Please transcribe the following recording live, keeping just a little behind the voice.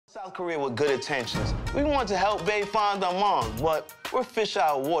South Korea with good intentions. We want to help Bae find their mom, but we're fish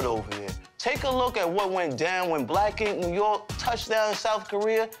out of water over here. Take a look at what went down when Black Ink New York touched down in South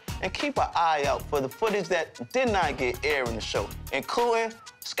Korea, and keep an eye out for the footage that did not get aired in the show, including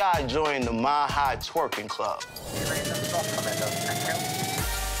Sky joining the Mile High Twerking Club.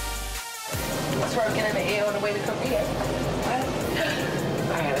 Twerking in the air on the way to Korea. All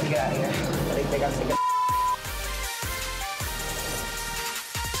right, let's get out of here. They think I'm sick of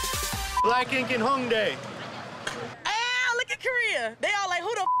Black Ink and Hongdae. Ah, look at Korea. They all like,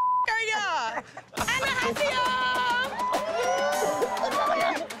 who the are y'all?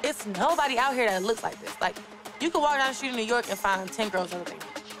 It's nobody out here that looks like this. Like, you can walk down the street in New York and find 10 girls over there.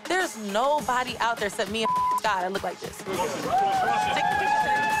 There's nobody out there except me and Sky that look like this.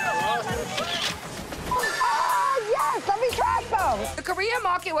 Yes, let me try some. The Korean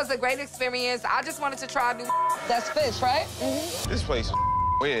market was a great experience. I just wanted to try new. That's fish, right? This place is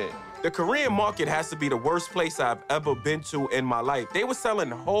weird. The Korean market has to be the worst place I've ever been to in my life. They were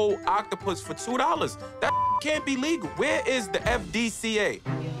selling whole octopus for $2. That can't be legal. Where is the FDCA?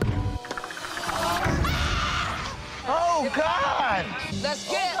 Oh, God! Let's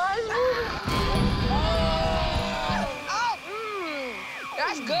get.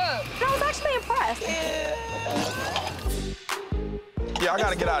 That's good. I was actually impressed. Yeah, I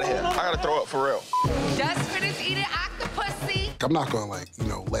gotta get out of here. I gotta throw up for real. Just finished eating octopusy. I'm not gonna, like, you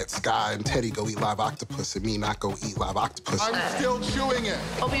know, let Sky and Teddy go eat live octopus and me not go eat live octopus. I'm still chewing it.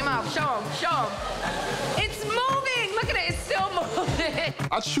 Open your mouth. Show him. Show him. It's moving. Look at it. It's still moving.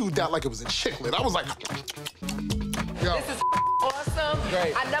 I chewed that like it was a chiclet. I was like, yo. This is awesome.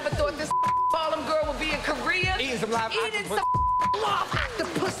 Great. I never thought this Harlem girl would be in Korea. Eating some live Eating octopus. some live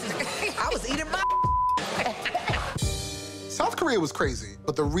octopus. I was eating my. South Korea was crazy,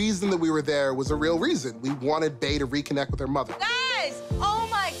 but the reason that we were there was a real reason. We wanted Bae to reconnect with her mother. Guys, oh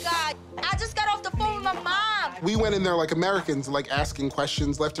my God. I just got off the phone with my mom. We went in there like Americans, like asking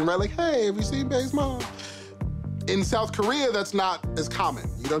questions left and right, like, hey, have you seen Bae's mom? In South Korea, that's not as common.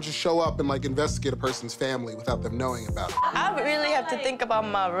 You don't just show up and like investigate a person's family without them knowing about it. I really have to think about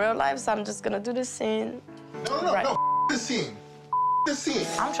my real life, so I'm just gonna do this scene. No, this scene. This scene.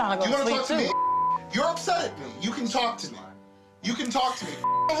 I'm trying to go You to wanna sleep talk to too. me? You're upset at me. You can talk to me. You can talk to me.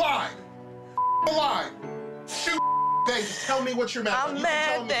 A line. A line. Shoot, Bae, just tell me what you're mad about. I'm You can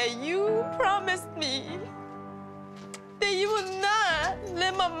tell mad me. that you promised me that you would not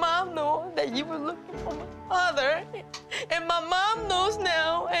let my mom know that you were looking for my father. And my mom knows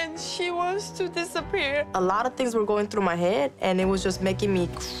now, and she wants to disappear. A lot of things were going through my head, and it was just making me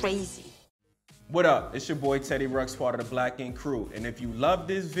crazy. What up? It's your boy Teddy Rux, part of the Black Ink crew. And if you love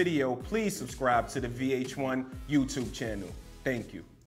this video, please subscribe to the VH1 YouTube channel. Thank you.